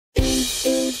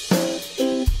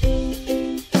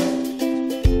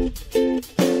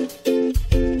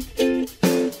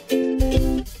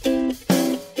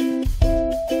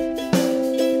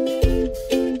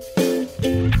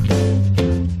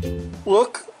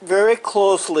very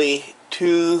closely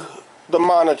to the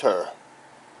monitor.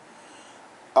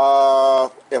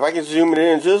 If I can zoom it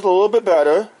in just a little bit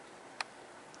better.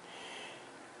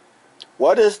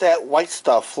 What is that white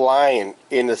stuff flying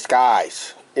in the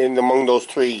skies, in among those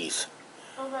trees?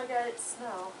 Oh my god, it's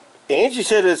snow. Angie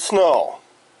said it's snow.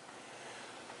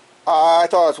 I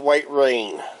thought it's white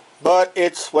rain. But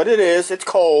it's what it is. It's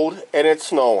cold and it's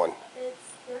snowing. It's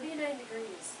 39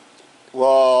 degrees.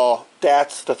 Well, the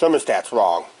thermostat's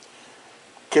wrong.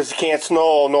 Because it can't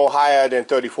snow no higher than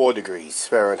 34 degrees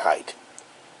Fahrenheit.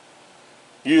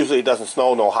 Usually it doesn't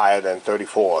snow no higher than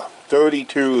 34.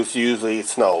 32 is usually it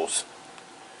snows.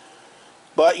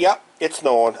 But yep, it's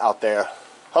snowing out there.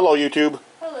 Hello YouTube.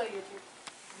 Hello YouTube.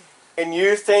 And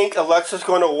you think Alexa's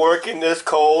going to work in this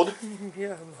cold?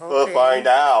 Yeah, I'm hoping. We'll find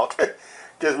out.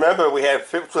 Because remember, we had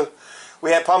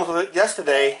problems with it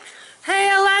yesterday.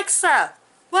 Hey Alexa,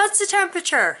 what's the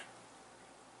temperature?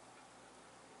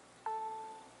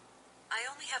 I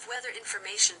only have weather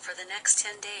information for the next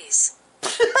 10 days.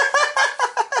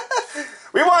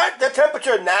 We want the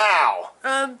temperature now.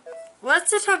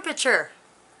 What's the temperature?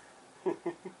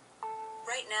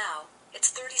 Right now,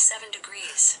 it's 37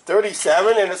 degrees.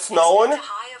 37 and it's snowing? It's a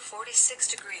high of 46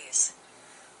 degrees.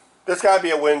 There's got to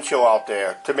be a wind chill out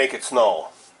there to make it snow.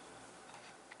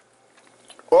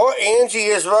 Well, Angie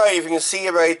is right. If you can see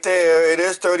it right there, it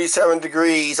is 37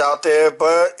 degrees out there,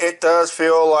 but it does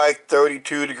feel like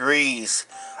 32 degrees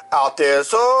out there.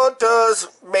 So it does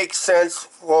make sense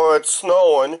for it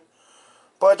snowing,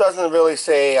 but it doesn't really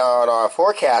say on our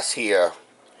forecast here.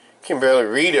 You can barely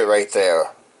read it right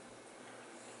there.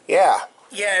 Yeah.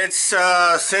 Yeah, it's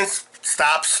since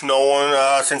stopped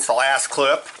snowing since the last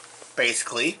clip,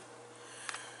 basically.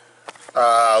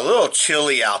 A little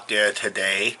chilly out there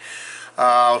today.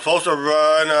 I was supposed to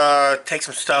run, take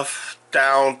some stuff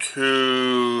down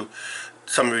to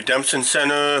some redemption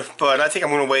center, but I think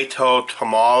I'm going to wait till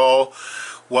tomorrow.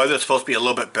 Weather's supposed to be a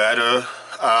little bit better.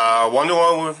 Wonder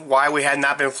why we had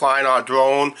not been flying our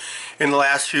drone in the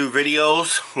last few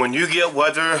videos. When you get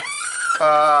weather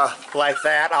like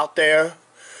that out there,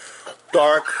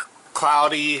 dark,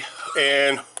 cloudy,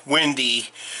 and windy,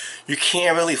 you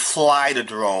can't really fly the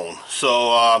drone.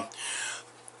 So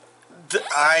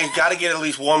I got to get at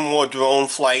least one more drone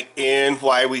flight in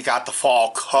while we got the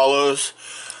fall colors.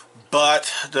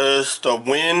 But the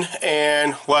wind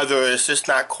and weather is just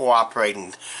not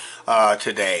cooperating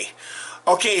today.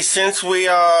 Okay, since we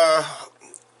got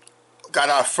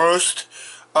our first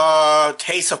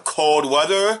taste of cold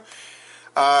weather,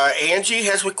 Angie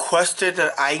has requested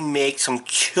that I make some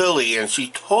chili, and she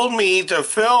told me to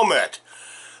film it.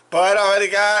 But I already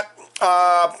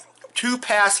got 2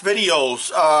 past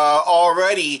videos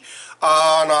already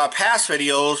on our past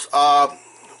videos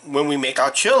when we make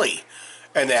our chili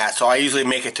and that. So I usually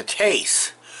make it to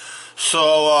taste.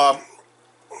 So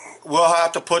we'll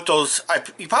have to put those.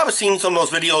 You've probably seen some of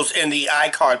those videos in the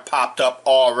iCard popped up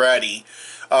already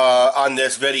on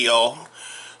this video.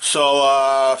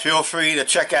 So feel free to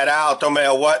check that out. No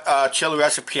matter what chili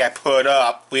recipe I put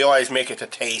up, we always make it to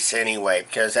taste anyway,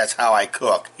 because that's how I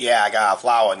cook. Yeah, I got a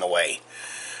flour in the way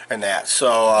and that.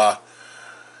 So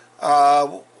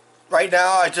right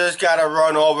now I just got to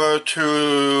run over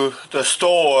to the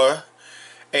store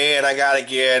and I got to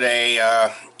get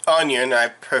a onion. I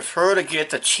prefer to get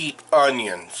the cheap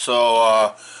onion.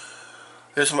 So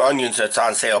there's some onions that's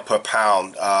on sale per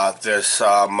pound this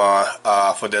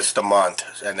for this the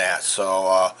month and that.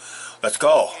 So let's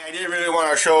go. I didn't really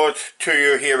want to show it to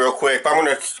you here real quick, but I'm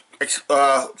going to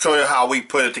show you how we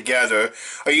put it together.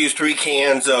 I use 3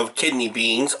 cans of kidney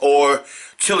beans or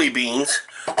chili beans,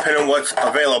 depending on what's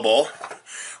available.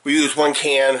 We use 1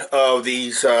 can of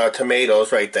these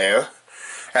tomatoes right there.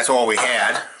 That's all we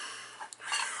had.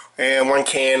 And 1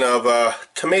 can of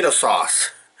tomato sauce.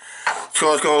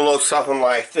 So it's going to look something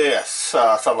like this,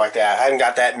 something like that. I haven't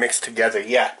got that mixed together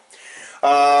yet.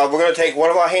 We're going to take one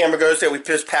of our hamburgers that we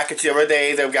just packaged the other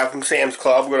day that we got from Sam's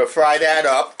Club. We're going to fry that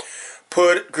up,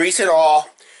 grease it all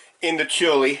in the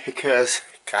chili, because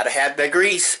gotta have that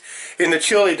grease in the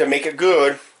chili to make it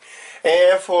good.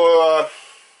 And for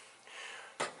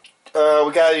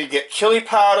we gotta get chili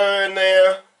powder in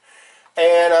there,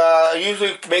 and I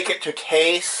usually make it to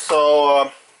taste.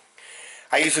 So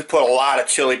I usually put a lot of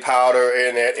chili powder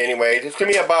in it anyway. It's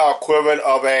going to be about equivalent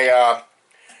of a,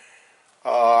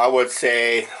 I would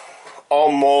say,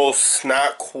 almost,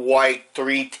 not quite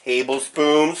 3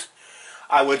 tablespoons,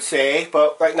 I would say.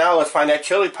 But right now, let's find that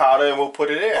chili powder and we'll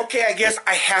put it in. Okay, I guess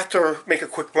I have to make a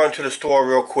quick run to the store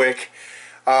real quick.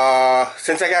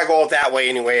 Since I got to go that way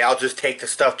anyway, I'll just take the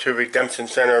stuff to Redemption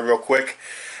Center real quick.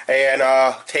 And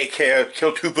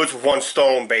kill 2 birds with 1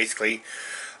 stone, basically.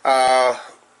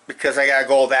 because I gotta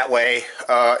go that way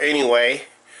anyway.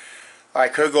 I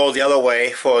could go the other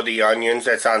way for the onions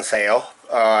that's on sale.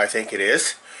 I think it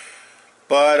is.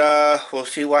 But we'll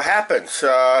see what happens.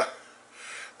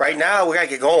 Right now, we gotta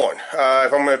get going.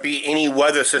 If I'm gonna beat any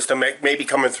weather system maybe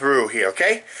coming through here,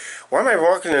 okay? Why am I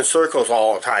walking in circles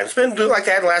all the time? It's been like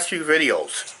that in the last few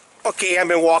videos. Okay, I've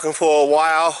been walking for a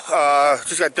while.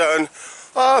 Just got done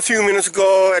a few minutes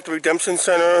ago at the Redemption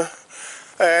Center.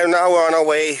 And now we're on our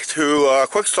way to a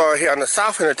quick store here on the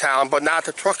south end of town, but not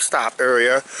the truck stop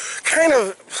area. Kind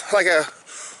of like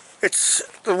it's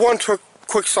the one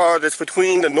quick store that's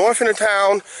between the north end of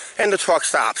town and the truck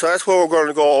stop. So that's where we're going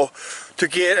to go to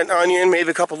get an onion,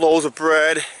 maybe a couple loaves of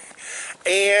bread.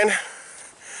 And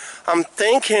I'm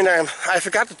thinking I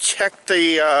forgot to check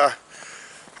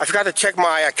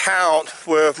my account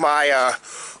with my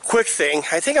quick thing.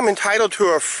 I think I'm entitled to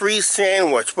a free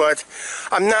sandwich, but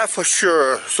I'm not for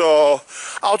sure. So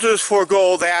I'll just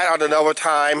forego that on another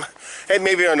time, and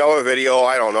maybe another video.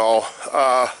 I don't know.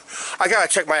 I gotta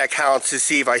check my account to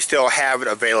see if I still have it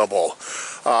available,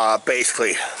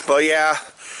 basically. But yeah,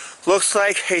 looks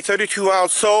like a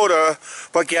 32-ounce soda,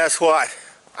 but guess what?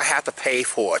 I have to pay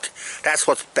for it. That's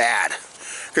what's bad.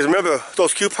 Because remember,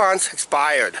 those coupons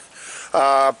expired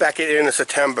back at the end of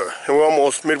September, and we're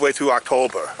almost midway through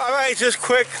October. Alright, just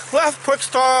left quick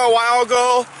store a while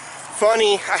ago.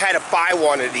 Funny, I had to buy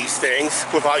one of these things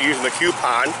without using the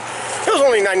coupon. It was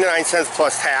only 99 cents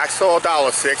plus tax, so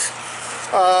 $1.06.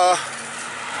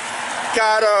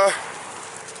 Got a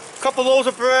couple loaves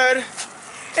of bread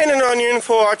and an onion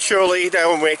for our chili that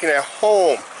we're making at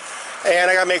home.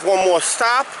 And I gotta make one more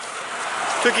stop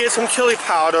to get some chili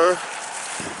powder.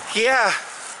 Yeah.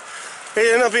 It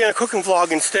ended up being a cooking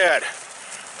vlog instead.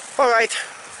 Alright,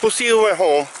 we'll see you at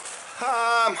home.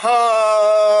 I'm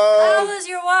home. How was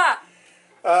your walk?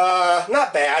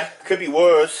 Not bad. Could be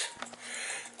worse.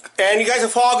 And you guys are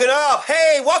fogging up.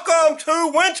 Hey, welcome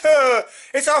to winter.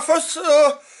 It's our first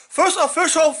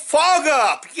official fog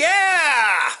up.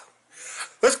 Yeah.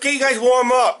 Let's get you guys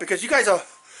warm up because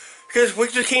because we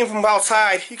just came from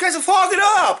outside. You guys are fogging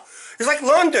up. It's like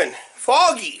London.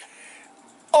 Foggy.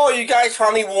 Oh, you guys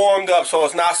finally warmed up, so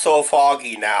it's not so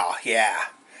foggy now. Yeah.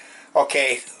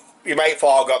 Okay, you might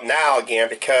fog up now again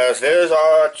because there's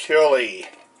our chili.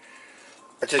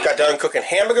 I just got done cooking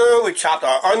hamburger. We chopped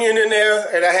our onion in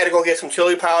there, and I had to go get some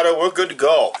chili powder. We're good to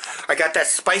go. I got that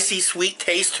spicy, sweet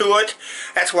taste to it.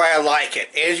 That's why I like it.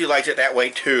 Angie likes it that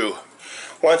way too.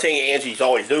 One thing Angie's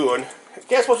always doing.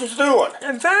 Guess what she's doing?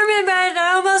 I'm farming, but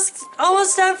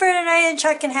almost done for tonight, and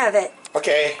Chuck can have it.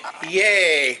 Okay,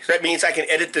 yay. So that means I can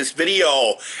edit this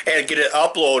video and get it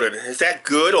uploaded. Is that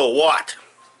good or what?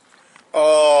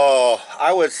 Oh,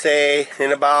 I would say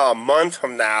in about a month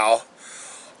from now,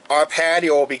 our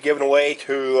patio will be given away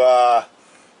to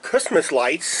Christmas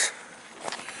lights.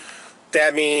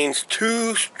 That means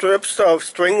 2 strips of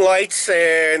string lights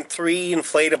and 3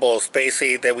 inflatables,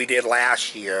 basically, that we did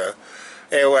last year.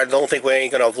 And I don't think we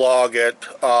ain't gonna vlog it,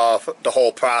 the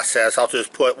whole process. I'll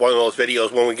just put one of those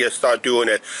videos when we start doing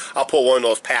it. I'll put one of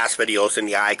those past videos in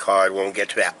the iCard when we get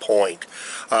to that point.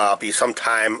 Be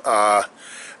sometime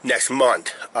next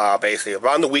month, basically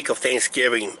around the week of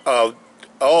Thanksgiving.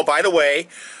 Oh, by the way,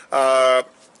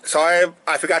 sorry,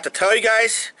 I forgot to tell you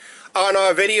guys. On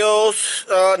our videos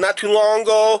not too long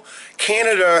ago,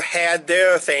 Canada had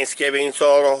their Thanksgiving.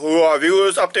 So who are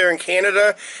viewers up there in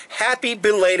Canada, happy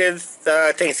belated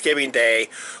Thanksgiving Day,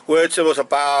 which it was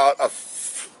about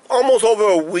almost over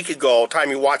a week ago time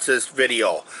you watch this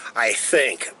video, I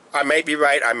think. I might be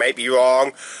right, I might be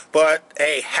wrong, but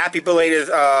hey, happy belated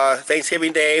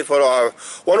Thanksgiving Day for our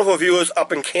wonderful viewers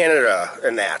up in Canada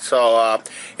and that. So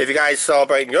if you guys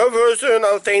celebrate your version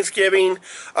of Thanksgiving,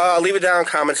 leave it down in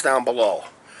comments down below.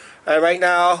 And right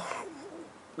now,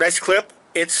 next clip,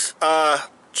 it's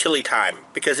chili time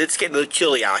because it's getting a little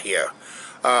chilly out here.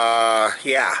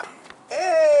 Yeah.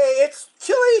 Hey, it's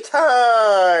chili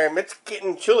time! It's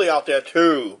getting chilly out there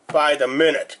too, by the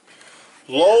minute.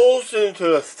 Lows into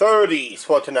the 30s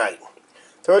for tonight.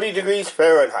 30 degrees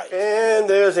Fahrenheit. And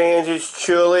there's Angie's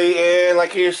chili. And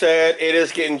like you said, it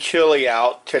is getting chilly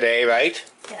out today, right?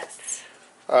 Yes.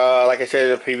 Like I said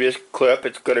in the previous clip,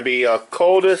 it's going to be the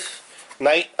coldest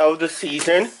night of the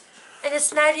season. And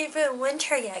it's not even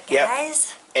winter yet,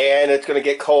 guys. Yep. And it's going to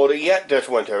get colder yet this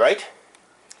winter, right?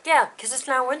 Yeah, because it's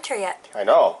not winter yet. I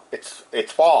know. It's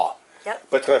fall. Yep.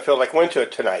 But it's going to feel like winter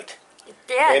tonight.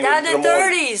 Yeah, down to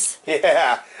 30s.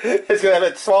 Yeah, it's going to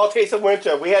have a small taste of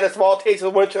winter. We had a small taste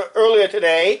of winter earlier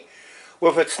today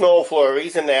with its snow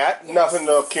flurries and that. Yes. Nothing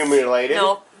accumulated.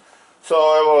 Nope. So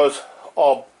it was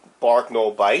all bark,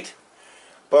 no bite.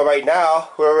 But right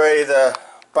now, we're ready to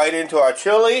bite into our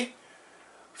chili.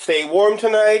 Stay warm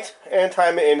tonight, and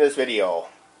time to end this video.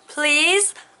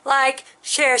 Please like,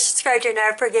 share, subscribe. Do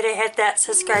not forget to hit that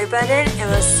subscribe button. And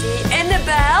we'll see you in the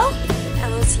bell.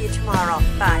 And we'll see you tomorrow.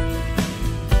 Bye.